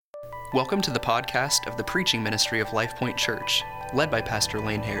Welcome to the podcast of the preaching ministry of Life Point Church, led by Pastor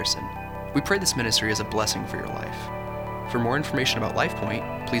Lane Harrison. We pray this ministry is a blessing for your life. For more information about Life Point,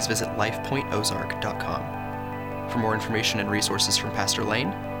 please visit lifepointozark.com. For more information and resources from Pastor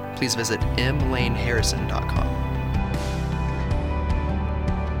Lane, please visit mlaneharrison.com.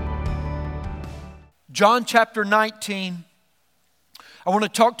 John chapter 19. I want to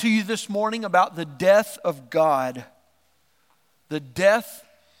talk to you this morning about the death of God. The death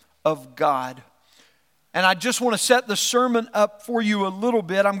of God. And I just want to set the sermon up for you a little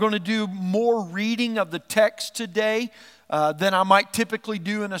bit. I'm going to do more reading of the text today than I might typically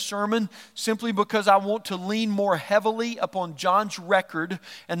do in a sermon, simply because I want to lean more heavily upon John's record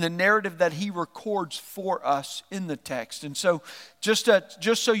and the narrative that he records for us in the text. And so just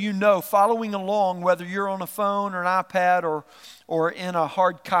so you know, following along, whether you're on a phone or an iPad or in a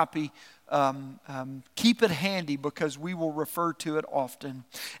hard copy, keep it handy because we will refer to it often.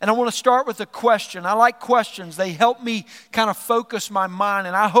 And I want to start with a question. I like questions. They help me kind of focus my mind,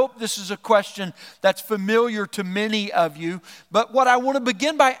 and I hope this is a question that's familiar to many of you. But what I want to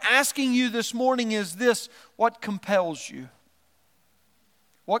begin by asking you this morning is this: what compels you?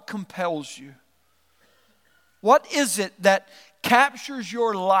 What compels you? What is it that captures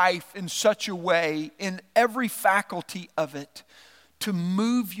your life in such a way, in every faculty of it, to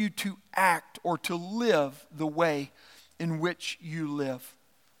move you to act or to live the way in which you live?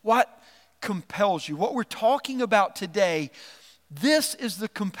 What compels you? What we're talking about today, this is the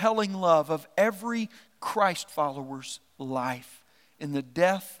compelling love of every Christ follower's life in the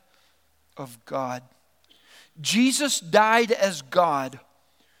death of God. Jesus died as God,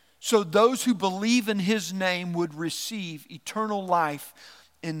 so those who believe in His name would receive eternal life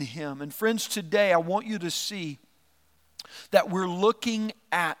in Him. And friends, today I want you to see that we're looking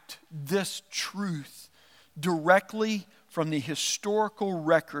at this truth directly from the historical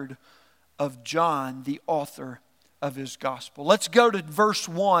record of John, the author of his gospel. Let's go to verse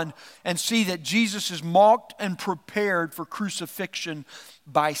 1 and see that Jesus is mocked and prepared for crucifixion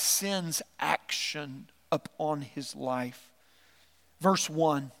by sin's action upon his life. Verse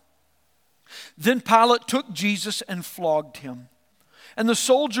 1. Then Pilate took Jesus and flogged him. And the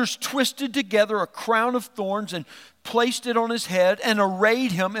soldiers twisted together a crown of thorns and placed it on his head and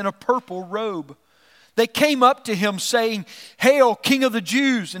arrayed him in a purple robe. They came up to him saying, "Hail, King of the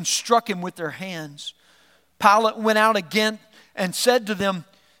Jews," and struck him with their hands. Pilate went out again and said to them,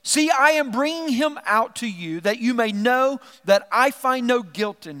 "See, I am bringing him out to you that you may know that I find no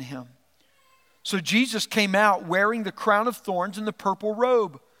guilt in him." So Jesus came out wearing the crown of thorns and the purple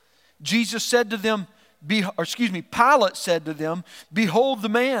robe. Pilate said to them, "Behold the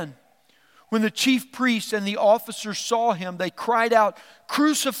man." When the chief priests and the officers saw him, they cried out,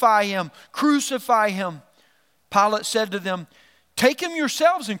 "Crucify him! Crucify him!" Pilate said to them, "Take him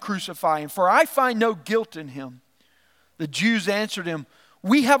yourselves and crucify him, for I find no guilt in him." The Jews answered him,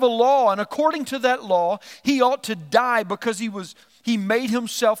 "We have a law, and according to that law, he ought to die because he made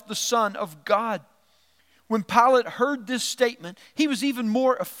himself the Son of God." When Pilate heard this statement, he was even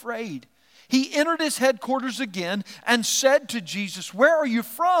more afraid. He entered his headquarters again and said to Jesus, "Where are you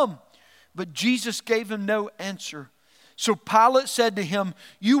from?" But Jesus gave him no answer. So Pilate said to him,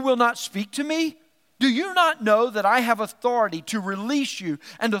 "You will not speak to me? Do you not know that I have authority to release you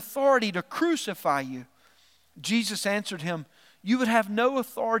and authority to crucify you?" Jesus answered him, "You would have no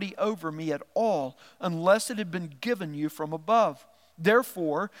authority over me at all unless it had been given you from above.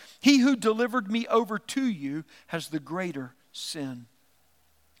 Therefore, he who delivered me over to you has the greater sin."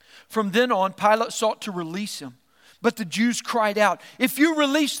 From then on, Pilate sought to release him. But the Jews cried out, "If you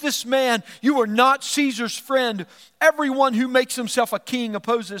release this man, you are not Caesar's friend. Everyone who makes himself a king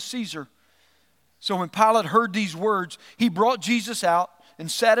opposes Caesar." So when Pilate heard these words, he brought Jesus out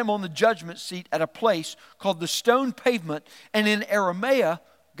and sat him on the judgment seat at a place called the Stone Pavement, and in Aramaic,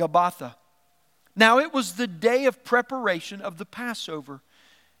 Gabbatha. Now it was the day of preparation of the Passover.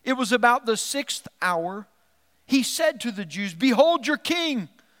 It was about the 6th hour. He said to the Jews, "Behold your king."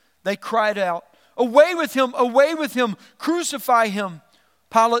 They cried out, "Away with him, away with him, crucify him."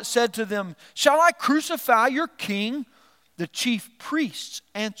 Pilate said to them, "Shall I crucify your king?" The chief priests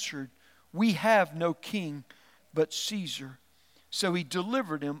answered, "We have no king but Caesar." So he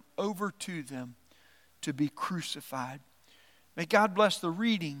delivered him over to them to be crucified. May God bless the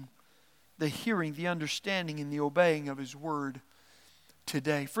reading, the hearing, the understanding, and the obeying of His word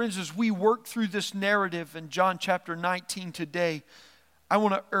today. Friends, as we work through this narrative in John chapter 19 today, I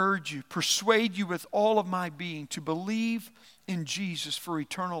want to urge you, persuade you with all of my being to believe in Jesus for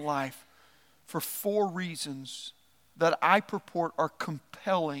eternal life for 4 reasons that I purport are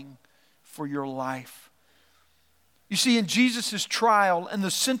compelling for your life. You see, in Jesus' trial and the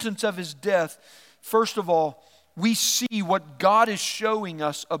sentence of his death, first of all, we see what God is showing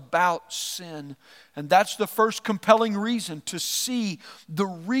us about sin. And that's the first compelling reason to see the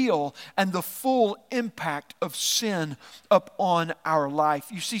real and the full impact of sin upon our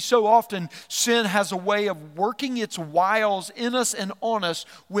life. You see, so often sin has a way of working its wiles in us and on us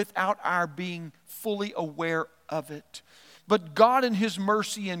without our being fully aware of it. But God in His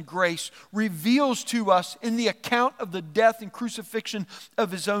mercy and grace reveals to us in the account of the death and crucifixion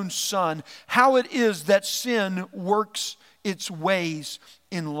of His own Son how it is that sin works its ways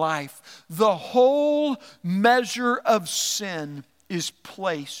in life. The whole measure of sin is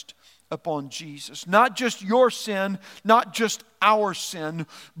placed upon Jesus. Not just your sin, not just our sin,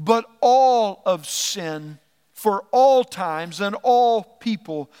 but all of sin for all times and all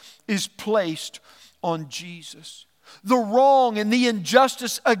people is placed on Jesus. The wrong and the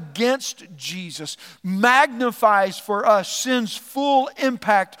injustice against Jesus magnifies for us sin's full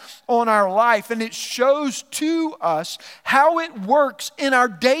impact on our life, and it shows to us how it works in our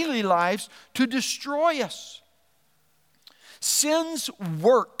daily lives to destroy us. Sin's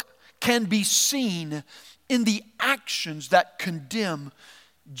work can be seen in the actions that condemn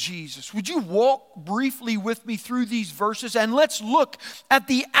Jesus. Would you walk briefly with me through these verses, and let's look at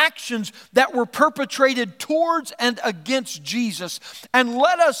the actions that were perpetrated towards and against Jesus, and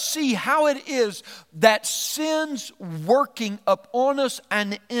let us see how it is that sin's working upon us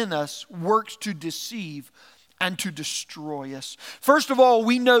and in us works to deceive and to destroy us. First of all,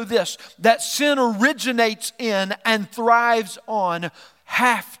 we know this, that sin originates in and thrives on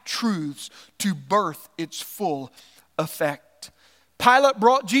half-truths to birth its full effect. Pilate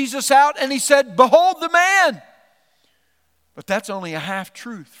brought Jesus out and he said, "Behold the man." But that's only a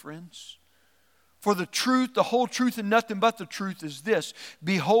half-truth, friends. For the truth, the whole truth, and nothing but the truth is this: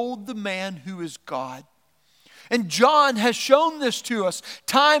 behold the man who is God. And John has shown this to us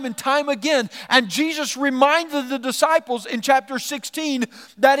time and time again. And Jesus reminded the disciples in chapter 16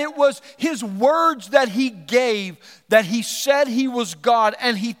 that it was His words that He gave, that He said He was God,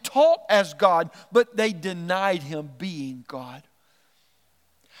 and He taught as God, but they denied Him being God.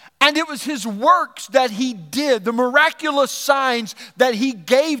 And it was His works that He did, the miraculous signs that He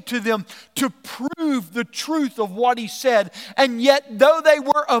gave to them to prove the truth of what He said. And yet, though they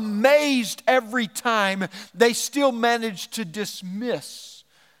were amazed every time, they still managed to dismiss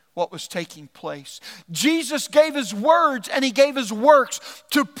what was taking place. Jesus gave His words and He gave His works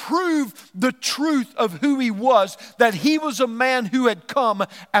to prove the truth of who He was, that He was a man who had come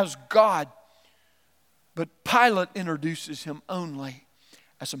as God. But Pilate introduces Him only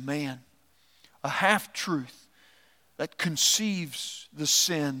as a man, a half-truth that conceives the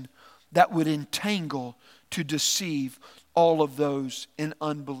sin that would entangle to deceive all of those in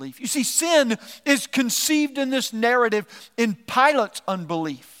unbelief. You see, sin is conceived in this narrative in Pilate's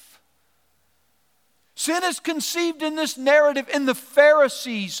unbelief. Sin is conceived in this narrative in the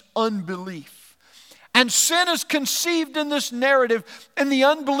Pharisees' unbelief. And sin is conceived in this narrative in the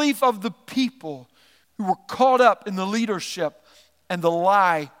unbelief of the people who were caught up in the leadership and the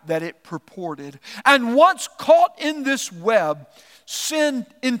lie that it purported. And once caught in this web, sin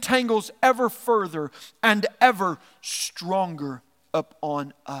entangles ever further and ever stronger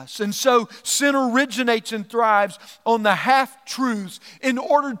upon us. And so sin originates and thrives on the half-truths in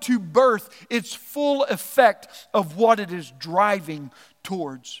order to birth its full effect of what it is driving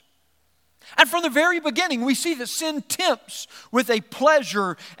towards. And from the very beginning, we see that sin tempts with a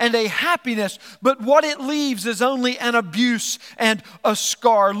pleasure and a happiness, but what it leaves is only an abuse and a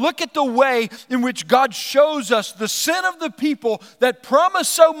scar. Look at the way in which God shows us the sin of the people that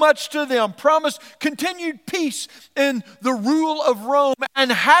promised so much to them, promised continued peace in the rule of Rome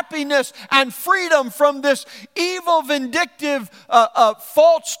and happiness and freedom from this evil, vindictive,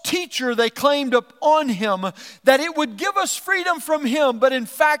 false teacher they claimed upon him, that it would give us freedom from him. But in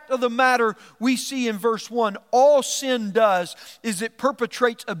fact of the matter, we see in verse 1, all sin does is it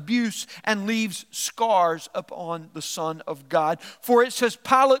perpetrates abuse and leaves scars upon the Son of God. For it says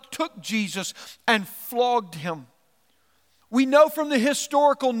Pilate took Jesus and flogged him. We know from the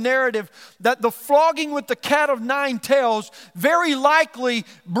historical narrative that the flogging with the cat of nine tails very likely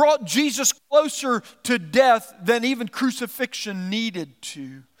brought Jesus closer to death than even crucifixion needed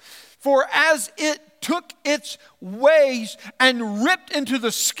to. For as it took its ways and ripped into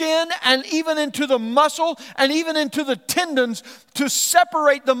the skin and even into the muscle and even into the tendons to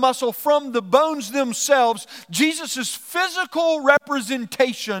separate the muscle from the bones themselves, Jesus' physical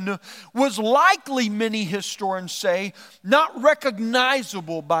representation was likely, many historians say, not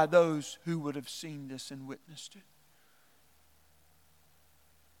recognizable by those who would have seen this and witnessed it.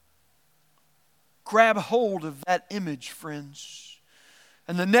 Grab hold of that image, friends.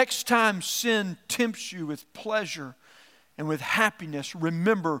 And the next time sin tempts you with pleasure and with happiness,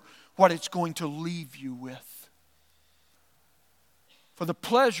 remember what it's going to leave you with. For the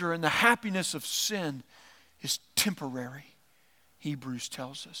pleasure and the happiness of sin is temporary, Hebrews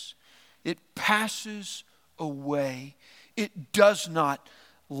tells us. It passes away. It does not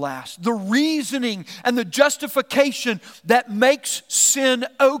last. The reasoning and the justification that makes sin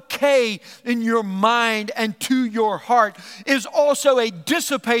okay in your mind and to your heart is also a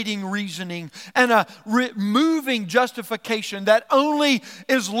dissipating reasoning and a removing justification that only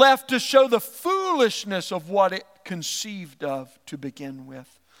is left to show the foolishness of what it conceived of to begin with.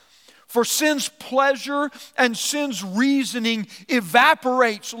 For sin's pleasure and sin's reasoning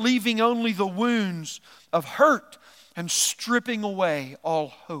evaporates, leaving only the wounds of hurt and stripping away all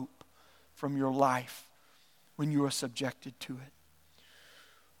hope from your life when you are subjected to it.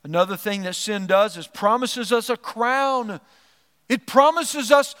 Another thing that sin does is promises us a crown. It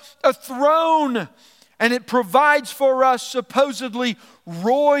promises us a throne. And it provides for us supposedly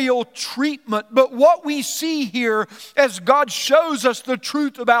royal treatment. But what we see here as God shows us the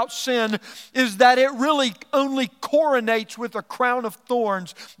truth about sin is that it really only coronates with a crown of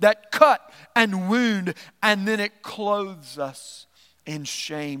thorns that cut and wound, and then it clothes us in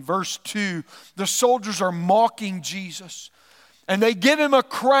shame. Verse 2, the soldiers are mocking Jesus. And they give him a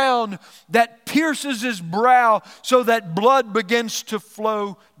crown that pierces his brow so that blood begins to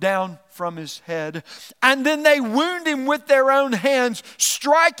flow down from his head. And then they wound him with their own hands,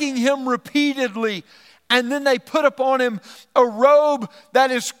 striking him repeatedly. And then they put upon him a robe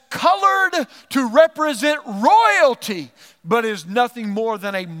that is colored to represent royalty, but is nothing more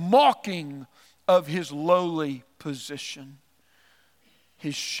than a mocking of his lowly position,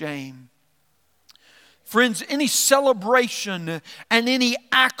 his shame. Friends, any celebration and any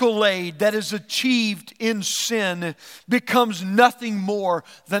accolade that is achieved in sin becomes nothing more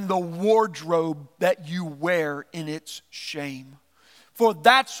than the wardrobe that you wear in its shame. For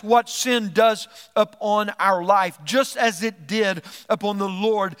that's what sin does upon our life, just as it did upon the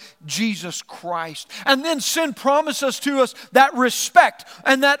Lord Jesus Christ. And then sin promises to us that respect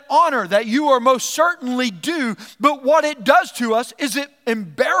and that honor that you are most certainly due. But what it does to us is it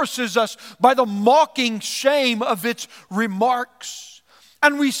embarrasses us by the mocking shame of its remarks.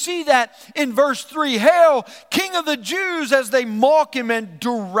 And we see that in verse 3. Hail, King of the Jews, as they mock him and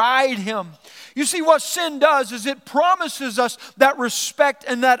deride him. You see, what sin does is it promises us that respect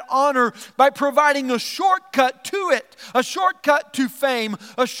and that honor by providing a shortcut to it, a shortcut to fame,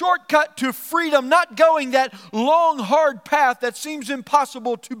 a shortcut to freedom, not going that long, hard path that seems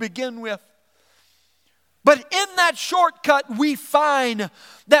impossible to begin with. But in that shortcut, we find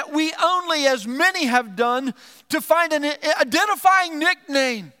that we only, as many have done, to find an identifying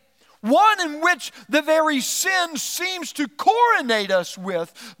nickname. One in which the very sin seems to coronate us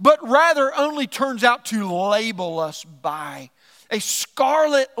with, but rather only turns out to label us by. A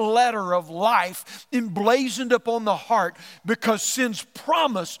scarlet letter of life emblazoned upon the heart because sin's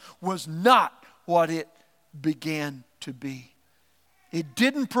promise was not what it began to be. It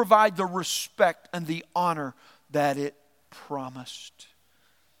didn't provide the respect and the honor that it promised.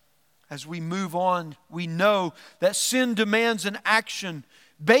 As we move on, we know that sin demands an action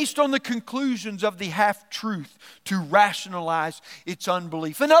based on the conclusions of the half-truth to rationalize its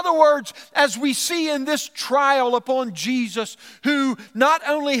unbelief. In other words, as we see in this trial upon Jesus, who not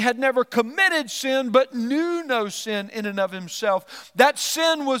only had never committed sin, but knew no sin in and of himself, that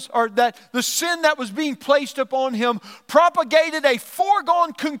the sin that was being placed upon him propagated a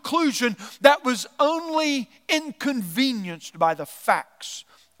foregone conclusion that was only inconvenienced by the facts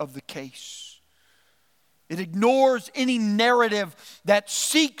of the case. It ignores any narrative that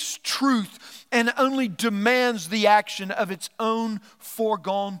seeks truth and only demands the action of its own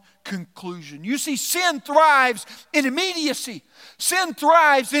foregone conclusion. You see, sin thrives in immediacy. Sin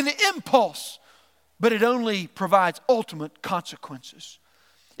thrives in impulse, but it only provides ultimate consequences.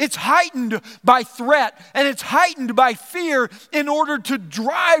 It's heightened by threat and it's heightened by fear in order to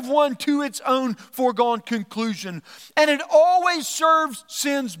drive one to its own foregone conclusion. And it always serves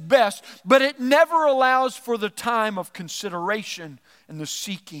sin's best, but it never allows for the time of consideration and the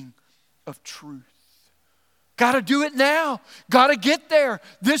seeking of truth. Got to do it now. Got to get there.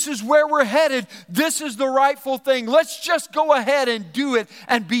 This is where we're headed. This is the rightful thing. Let's just go ahead and do it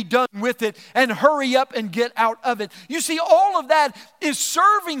and be done with it and hurry up and get out of it. You see, all of that is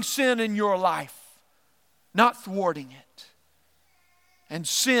serving sin in your life, not thwarting it. And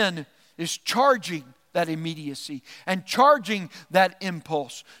sin is charging that immediacy and charging that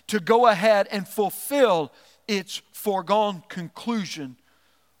impulse to go ahead and fulfill its foregone conclusion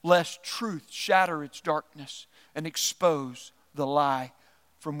lest truth shatter its darkness and expose the lie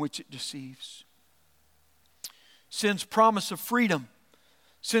from which it deceives. Sin's promise of freedom,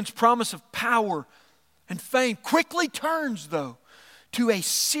 sin's promise of power and fame quickly turns, though, to a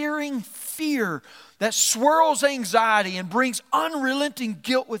searing fear that swirls anxiety and brings unrelenting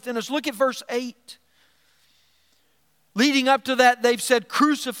guilt within us. Look at verse 8. Leading up to that, they've said,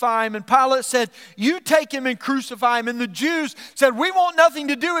 crucify him. And Pilate said, you take him and crucify him. And the Jews said, we want nothing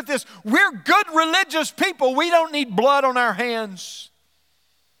to do with this. We're good religious people. We don't need blood on our hands.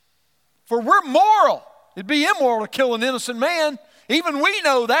 For we're moral. It'd be immoral to kill an innocent man. Even we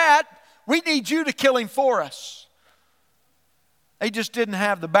know that. We need you to kill him for us. They just didn't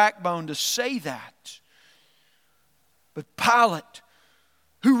have the backbone to say that. But Pilate,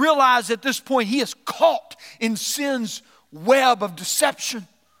 who realized at this point he is caught in sin's web of deception.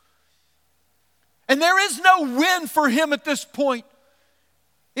 And there is no win for him at this point.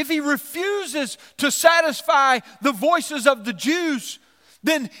 If he refuses to satisfy the voices of the Jews,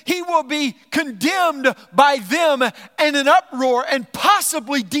 then he will be condemned by them and an uproar and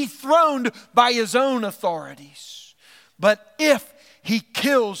possibly dethroned by his own authorities. But if he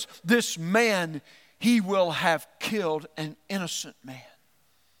kills this man, he will have killed an innocent man.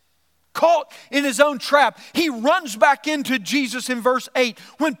 Caught in his own trap, he runs back into Jesus in verse 8.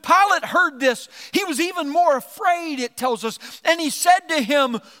 When Pilate heard this, he was even more afraid, it tells us. And he said to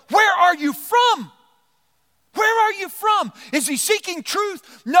him, where are you from? Where are you from? Is he seeking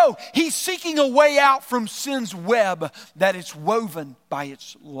truth? No, he's seeking a way out from sin's web that is woven by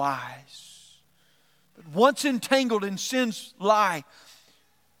its lies. But once entangled in sin's lie,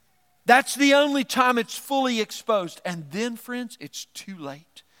 that's the only time it's fully exposed. And then, friends, it's too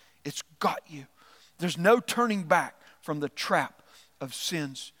late. It's got you. There's no turning back from the trap of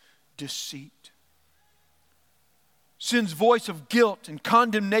sin's deceit. Sin's voice of guilt and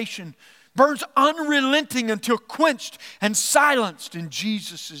condemnation burns unrelenting until quenched and silenced in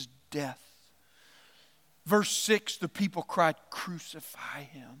Jesus' death. Verse 6, the people cried, crucify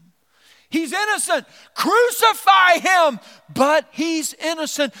him. He's innocent. Crucify him. But he's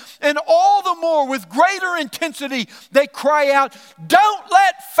innocent. And all the more with greater intensity, they cry out, don't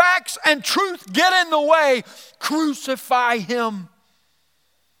let facts and truth get in the way. Crucify him.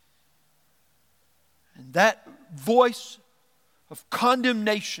 And that voice of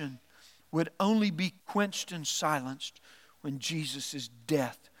condemnation would only be quenched and silenced when Jesus'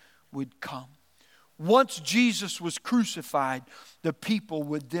 death would come. Once Jesus was crucified, the people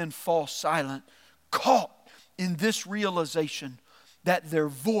would then fall silent, caught in this realization that their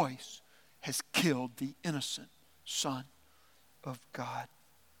voice has killed the innocent Son of God.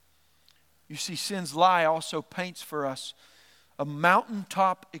 You see, sin's lie also paints for us a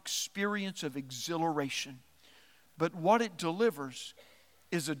mountaintop experience of exhilaration. But what it delivers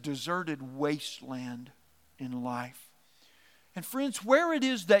is a deserted wasteland in life. And friends, where it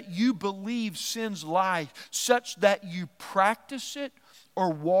is that you believe sin's lie such that you practice it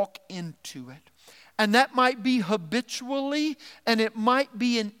or walk into it, and that might be habitually and it might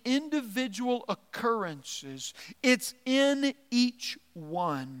be in individual occurrences, it's in each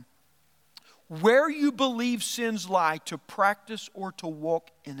one. Where you believe sin's lie to practice or to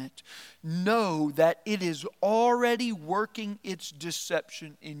walk in it, know that it is already working its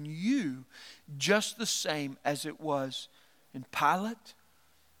deception in you just the same as it was in Pilate,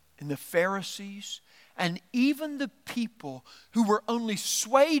 in the Pharisees, and even the people who were only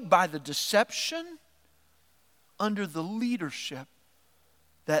swayed by the deception under the leadership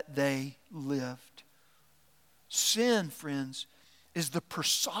that they lived. Sin, friends, is the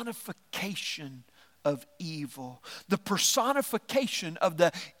personification of evil, the personification of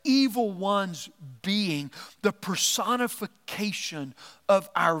the evil one's being, the personification of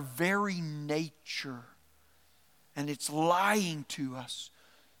our very nature. And it's lying to us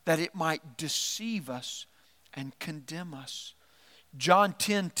that it might deceive us and condemn us. John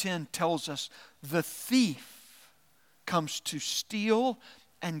 10:10 tells us the thief comes to steal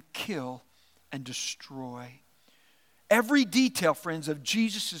and kill and destroy. Every detail, friends, of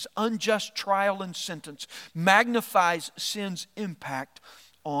Jesus' unjust trial and sentence magnifies sin's impact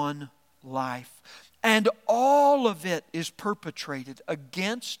on life. And all of it is perpetrated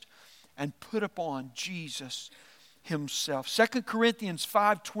against and put upon Jesus himself. 2 Corinthians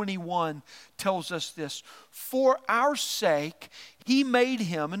 5:21 tells us this. For our sake, he made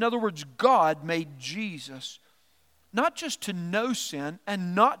him, in other words, God made Jesus, not just to know sin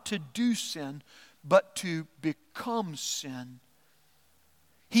and not to do sin, but to become sin.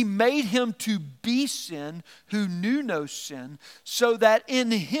 He made him to be sin who knew no sin, so that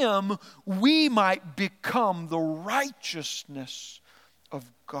in him we might become the righteousness of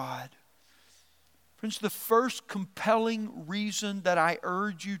God. Friends, the first compelling reason that I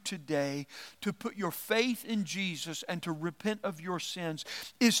urge you today to put your faith in Jesus and to repent of your sins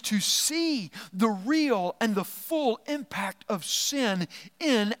is to see the real and the full impact of sin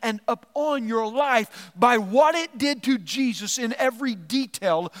in and upon your life by what it did to Jesus in every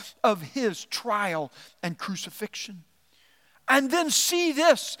detail of His trial and crucifixion. And then see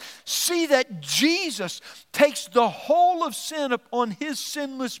this, see that Jesus takes the whole of sin upon His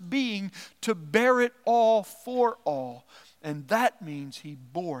sinless being to bear it all for all. And that means He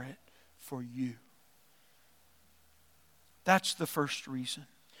bore it for you. That's the first reason.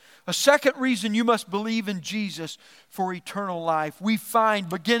 A second reason you must believe in Jesus for eternal life, we find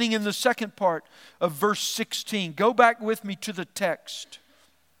beginning in the second part of verse 16. Go back with me to the text.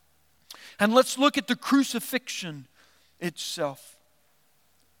 And let's look at the crucifixion itself.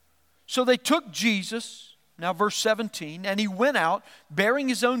 So they took Jesus, now verse 17, and He went out bearing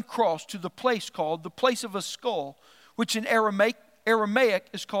His own cross to the place called the place of a skull, which in Aramaic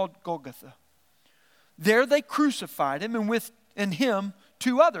is called Golgotha. There they crucified Him, and with Him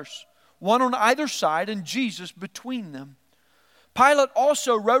 2 others, one on either side and Jesus between them. Pilate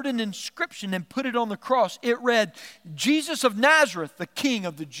also wrote an inscription and put it on the cross. It read, Jesus of Nazareth, the King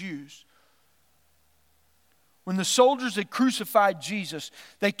of the Jews. When the soldiers had crucified Jesus,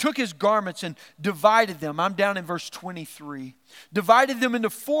 they took His garments and divided them. I'm down in verse 23. Divided them into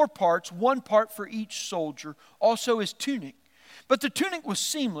 4 parts, 1 part for each soldier, also His tunic. But the tunic was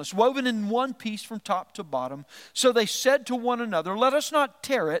seamless, woven in one piece from top to bottom. So they said to one another, let us not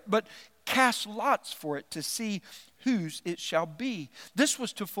tear it, but cast lots for it to see whose it shall be. This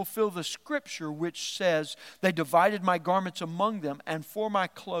was to fulfill the scripture which says, they divided my garments among them, and for my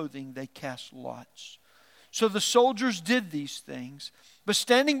clothing they cast lots. So the soldiers did these things. But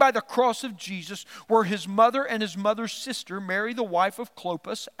standing by the cross of Jesus were His mother and His mother's sister, Mary the wife of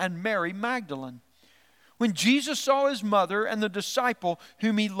Clopas, and Mary Magdalene. When Jesus saw His mother and the disciple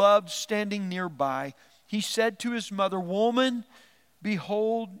whom He loved standing nearby, He said to His mother, Woman,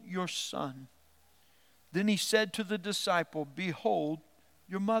 behold your son. Then He said to the disciple, Behold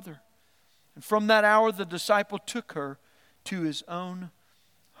your mother. And from that hour the disciple took her to his own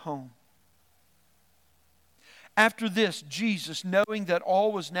home. After this, Jesus, knowing that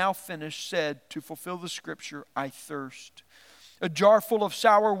all was now finished, said, to fulfill the scripture, I thirst. A jar full of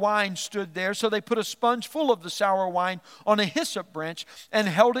sour wine stood there, so they put a sponge full of the sour wine on a hyssop branch and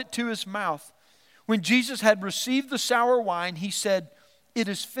held it to His mouth. When Jesus had received the sour wine, He said, It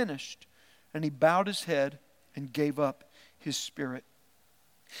is finished. And He bowed His head and gave up His spirit.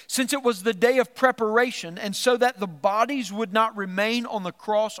 Since it was the day of preparation, and so that the bodies would not remain on the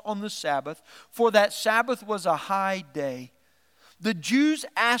cross on the Sabbath, for that Sabbath was a high day, the Jews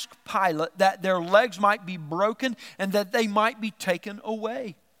asked Pilate that their legs might be broken and that they might be taken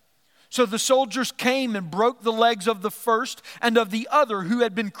away. So the soldiers came and broke the legs of the first and of the other who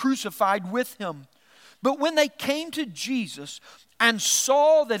had been crucified with Him. But when they came to Jesus and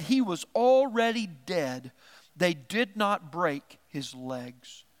saw that He was already dead, they did not break His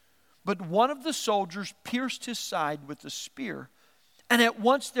legs. But one of the soldiers pierced His side with a spear, and at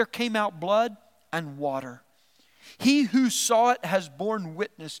once there came out blood and water. He who saw it has borne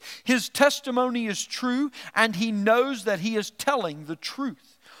witness. His testimony is true, and he knows that he is telling the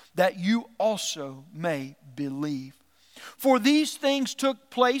truth, that you also may believe. For these things took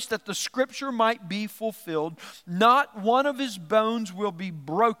place that the scripture might be fulfilled. Not one of his bones will be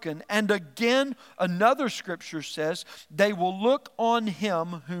broken. And again, another scripture says, they will look on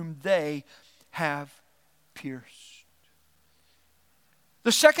Him whom they have pierced.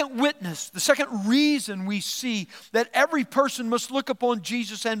 The second witness, the second reason we see that every person must look upon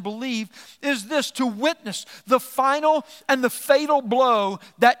Jesus and believe is this: to witness the final and the fatal blow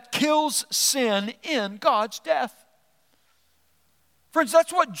that kills sin in God's death. Friends,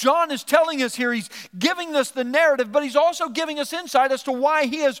 that's what John is telling us here. He's giving us the narrative, but he's also giving us insight as to why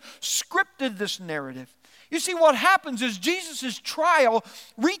he has scripted this narrative. You see, what happens is Jesus' trial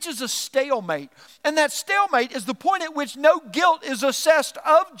reaches a stalemate. And that stalemate is the point at which no guilt is assessed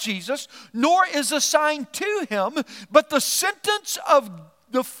of Jesus, nor is assigned to Him, but the sentence of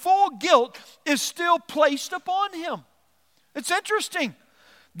the full guilt is still placed upon Him. It's interesting.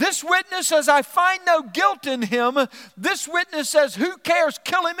 This witness says, I find no guilt in Him. This witness says, who cares?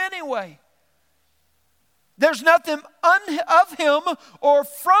 Kill Him anyway. There's nothing of Him or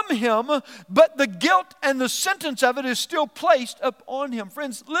from Him, but the guilt and the sentence of it is still placed upon Him.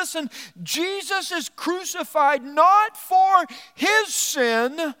 Friends, listen, Jesus is crucified not for His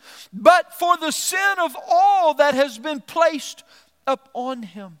sin, but for the sin of all that has been placed upon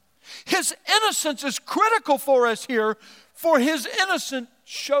Him. His innocence is critical for us here, for his innocence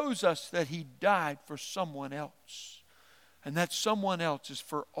shows us that he died for someone else. And that someone else is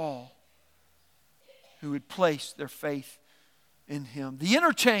for all who would place their faith in him. The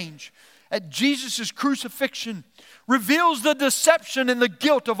interchange at Jesus' crucifixion reveals the deception and the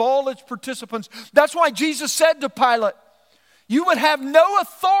guilt of all its participants. That's why Jesus said to Pilate, you would have no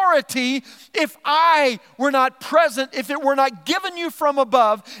authority if I were not present, if it were not given you from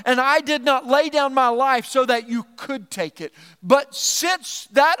above, and I did not lay down my life so that you could take it. But since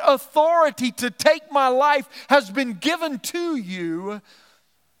that authority to take my life has been given to you,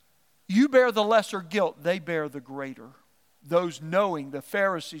 you bear the lesser guilt, they bear the greater. Those knowing, the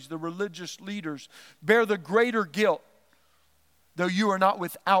Pharisees, the religious leaders, bear the greater guilt, though you are not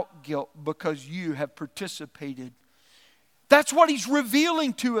without guilt because you have participated. That's what he's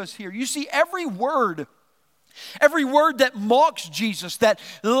revealing to us here. You see, every word that mocks Jesus, that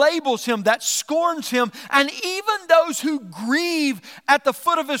labels him, that scorns him, and even those who grieve at the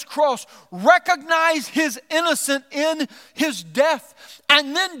foot of his cross recognize his innocence in his death.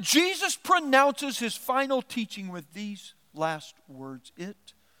 And then Jesus pronounces his final teaching with these last words: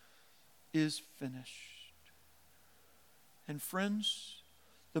 it is finished. And friends,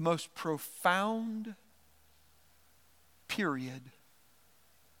 the most profound period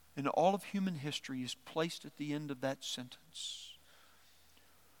in all of human history is placed at the end of that sentence.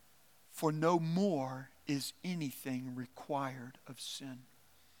 For no more is anything required of sin.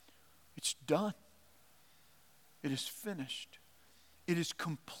 It's done. It is finished. It is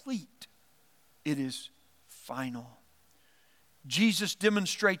complete. It is final. Jesus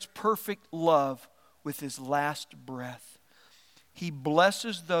demonstrates perfect love with his last breath. He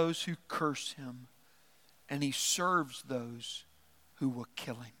blesses those who curse him, and he serves those who will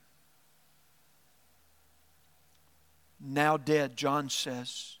kill him. Now dead, John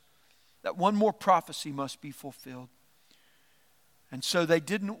says that one more prophecy must be fulfilled. And so they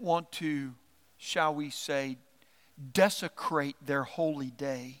didn't want to, shall we say, desecrate their holy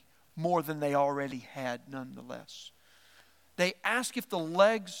day more than they already had nonetheless. They asked if the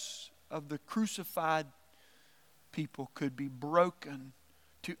legs of the crucified people could be broken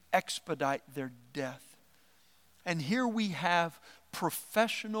to expedite their death. And here we have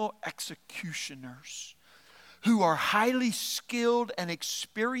professional executioners who are highly skilled and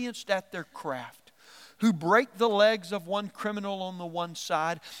experienced at their craft, who break the legs of one criminal on the one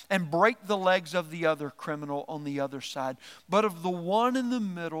side and break the legs of the other criminal on the other side. But of the one in the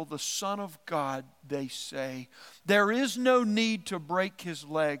middle, the Son of God, they say, there is no need to break his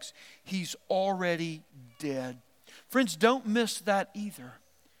legs. He's already dead. Friends, don't miss that either.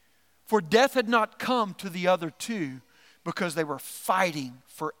 For death had not come to the other two because they were fighting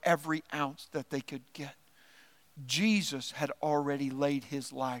for every ounce that they could get. Jesus had already laid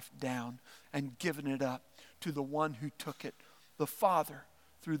his life down and given it up to the one who took it, the Father,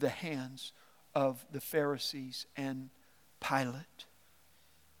 through the hands of the Pharisees and Pilate.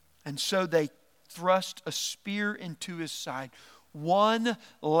 And so they thrust a spear into his side. One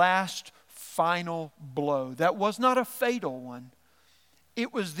last final blow. That was not a fatal one.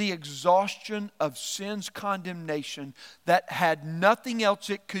 It was the exhaustion of sin's condemnation that had nothing else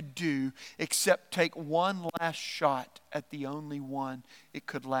it could do except take one last shot at the only one it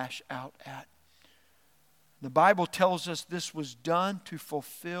could lash out at. The Bible tells us this was done to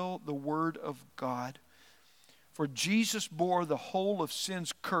fulfill the word of God. For Jesus bore the whole of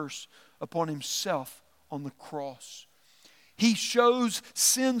sin's curse upon himself on the cross. He shows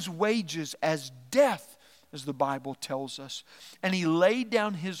sin's wages as death, as the Bible tells us. And he laid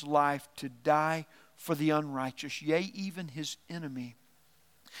down his life to die for the unrighteous, yea, even his enemy.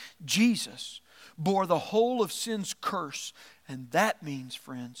 Jesus bore the whole of sin's curse, and that means,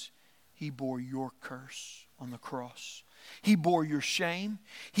 friends, he bore your curse on the cross. He bore your shame,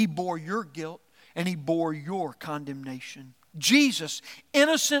 he bore your guilt, and he bore your condemnation. Jesus,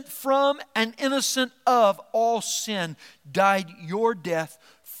 innocent from and innocent of all sin, died your death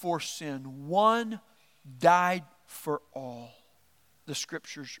for sin. One died for all, the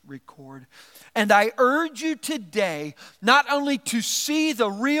scriptures record. And I urge you today not only to see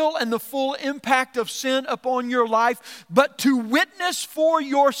the real and the full impact of sin upon your life, but to witness for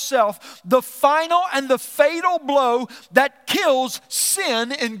yourself the final and the fatal blow that kills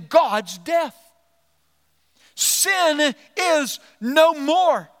sin in God's death. Sin is no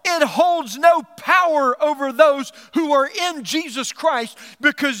more. it holds no power over those who are in Jesus Christ,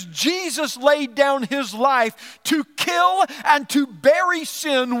 because Jesus laid down his life to kill and to bury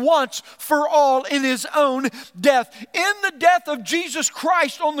sin once for all in his own death. In the death of Jesus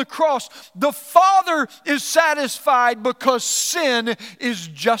Christ on the cross, the Father is satisfied because sin is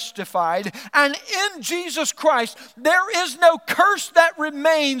justified. And in Jesus Christ, there is no curse that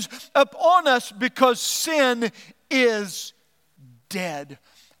remains upon us, because sin is dead.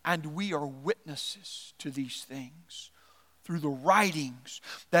 And we are witnesses to these things through the writings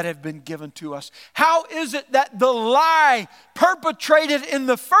that have been given to us. How is it that the lie perpetrated in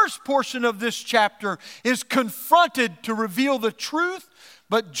the first portion of this chapter is confronted to reveal the truth?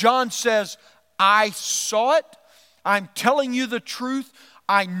 But John says, I saw it. I'm telling you the truth.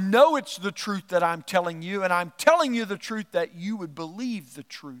 I know it's the truth that I'm telling you, and I'm telling you the truth that you would believe the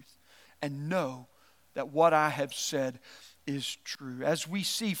truth and know that what I have said is true. As we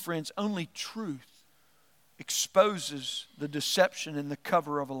see, friends, only truth exposes the deception and the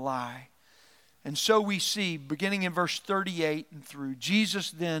cover of a lie. And so we see, beginning in verse 38 and through,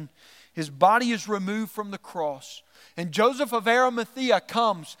 Jesus then, his body is removed from the cross. And Joseph of Arimathea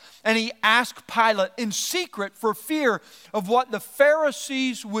comes and he asks Pilate in secret, for fear of what the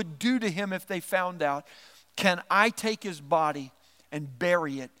Pharisees would do to him if they found out, can I take his body and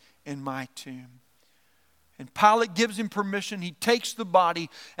bury it in my tomb? And Pilate gives him permission. He takes the body,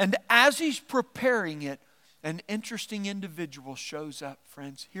 and as he's preparing it, an interesting individual shows up,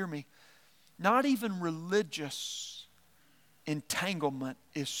 friends. Hear me. Not even religious entanglement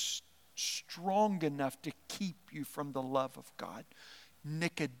is strong enough to keep you from the love of God.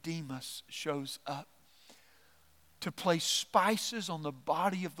 Nicodemus shows up to place spices on the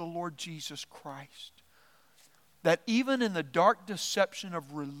body of the Lord Jesus Christ, that even in the dark deception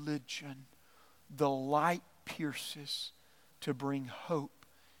of religion, the light pierces to bring hope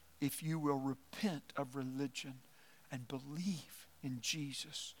if you will repent of religion and believe in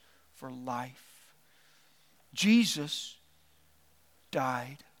Jesus for life. Jesus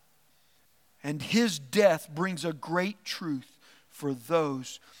died, and his death brings a great truth for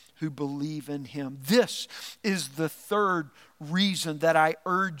those who believe in him. This is the third reason that I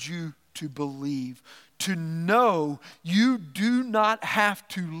urge you to believe, to know you do not have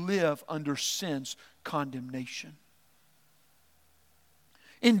to live under sin's condemnation.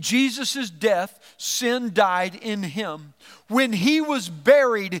 In Jesus' death, sin died in him. When he was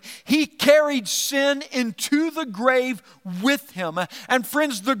buried, he carried sin into the grave with him. And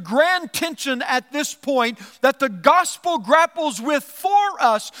friends, the grand tension at this point that the gospel grapples with for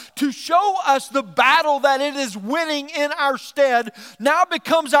us to show us the battle that it is winning in our stead now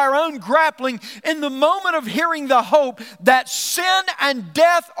becomes our own grappling in the moment of hearing the hope that sin and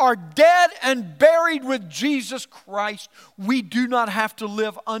death are dead and buried with Jesus Christ. We do not have to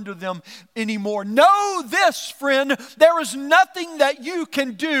live under them anymore. Know this, friend, there is nothing that you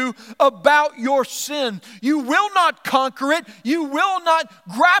can do about your sin. You will not conquer it. You will not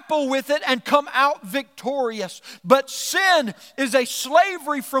grapple with it and come out victorious. But sin is a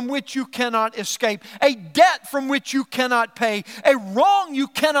slavery from which you cannot escape, a debt from which you cannot pay, a wrong you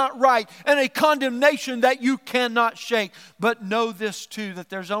cannot right, and a condemnation that you cannot shake. But know this too, that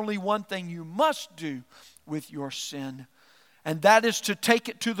there's only one thing you must do with your sin, and that is to take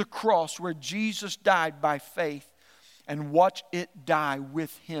it to the cross where Jesus died by faith and watch it die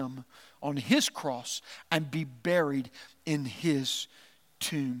with him on his cross and be buried in his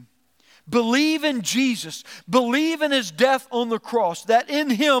tomb. Believe in Jesus. Believe in his death on the cross, that in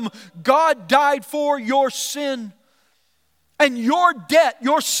him God died for your sin. And your debt,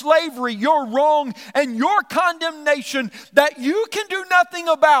 your slavery, your wrong, and your condemnation that you can do nothing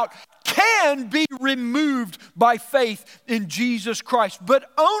about can be removed by faith in Jesus Christ. But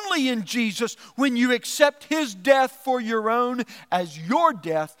only in Jesus when you accept his death for your own as your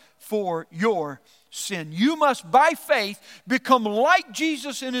death for your sin. You must, by faith, become like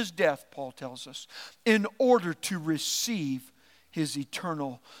Jesus in his death, Paul tells us, in order to receive his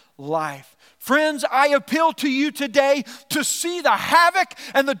eternal life. Friends, I appeal to you today to see the havoc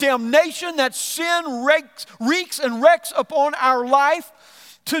and the damnation that sin wreaks and wrecks upon our life,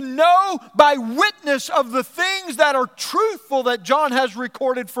 to know by witness of the things that are truthful that John has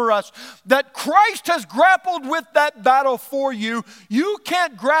recorded for us, that Christ has grappled with that battle for you. You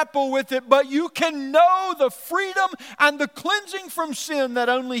can't grapple with it, but you can know the freedom and the cleansing from sin that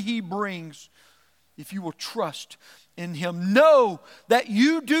only he brings if you will trust in him. Know that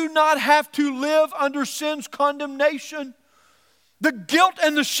you do not have to live under sin's condemnation. The guilt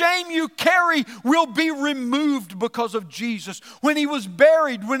and the shame you carry will be removed because of Jesus. When he was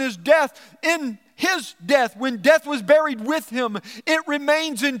buried, when his death in his death, when death was buried with him, it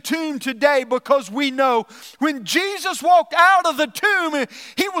remains entombed today, because we know when Jesus walked out of the tomb,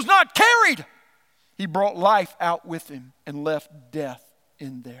 he was not carried. He brought life out with him and left death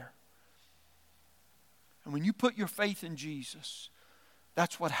in there. And when you put your faith in Jesus,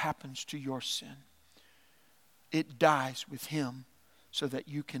 that's what happens to your sin. It dies with him so that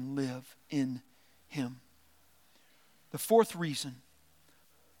you can live in him. The fourth reason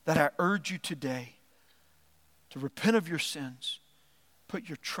that I urge you today to repent of your sins, put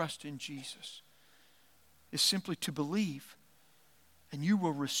your trust in Jesus, is simply to believe. And you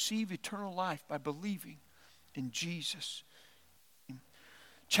will receive eternal life by believing in Jesus.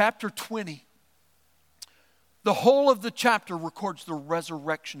 Chapter 20. The whole of the chapter records the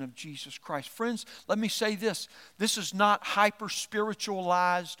resurrection of Jesus Christ. Friends, let me say this. This is not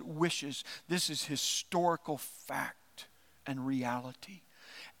hyper-spiritualized wishes. This is historical fact and reality.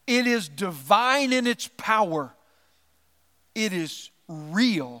 It is divine in its power. It is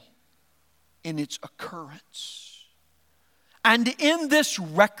real in its occurrence. And in this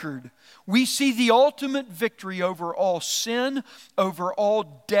record, we see the ultimate victory over all sin, over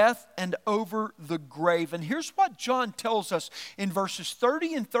all death, and over the grave. And here's what John tells us in verses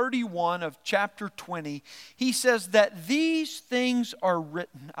 30 and 31 of chapter 20. He says that these things are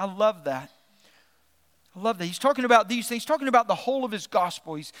written. I love that. I love that. He's talking about these things. He's talking about the whole of his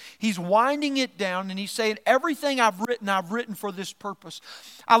gospel. He's winding it down, and he's saying, everything I've written for this purpose.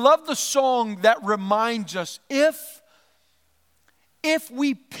 I love the song that reminds us, if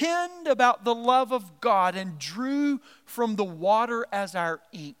we penned about the love of God and drew from the water as our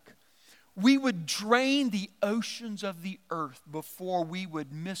ink, we would drain the oceans of the earth before we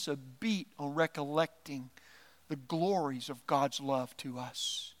would miss a beat on recollecting the glories of God's love to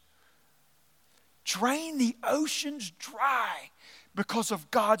us. Drain the oceans dry because of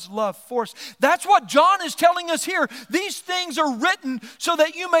God's love for us. That's what John is telling us here. These things are written so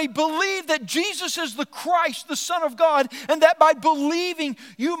that you may believe that Jesus is the Christ, the Son of God, and that by believing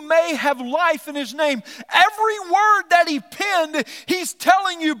you may have life in his name. Every word that he penned, he's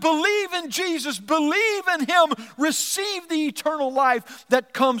telling you, believe in Jesus, believe in him, receive the eternal life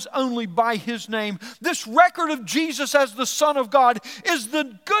that comes only by his name. This record of Jesus as the Son of God is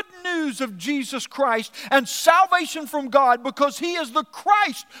the good news of Jesus Christ and salvation from God, because he is the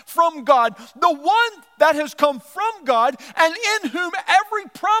Christ from God, the one that has come from God, and in whom every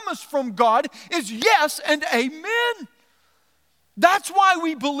promise from God is yes and amen. That's why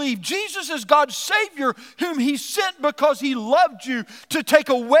we believe Jesus is God's Savior, whom he sent because he loved you to take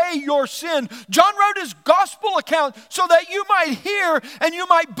away your sin. John wrote his gospel account so that you might hear and you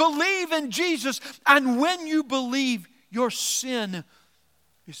might believe in Jesus. And when you believe, your sin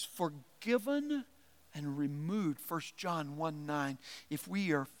is forgiven and removed. 1 John 1:9.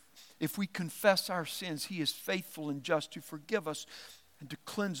 If we confess our sins, he is faithful and just to forgive us and to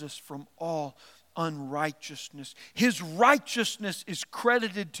cleanse us from all unrighteousness. His righteousness is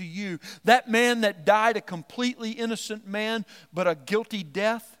credited to you. That man that died a completely innocent man, but a guilty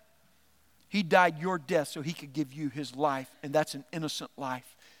death, he died your death so he could give you his life, and that's an innocent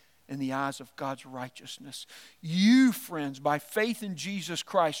life in the eyes of God's righteousness. You, friends, by faith in Jesus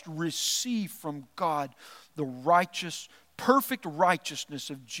Christ, receive from God the righteous, perfect righteousness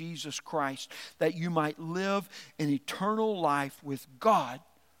of Jesus Christ, that you might live an eternal life with God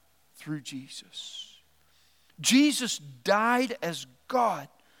through Jesus. Jesus died as God,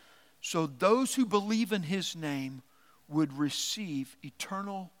 so those who believe in his name would receive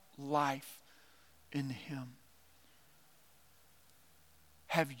eternal life in him.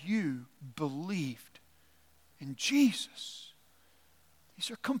 Have you believed in Jesus? These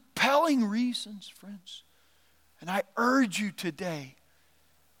are compelling reasons, friends. And I urge you today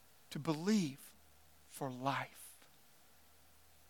to believe for life.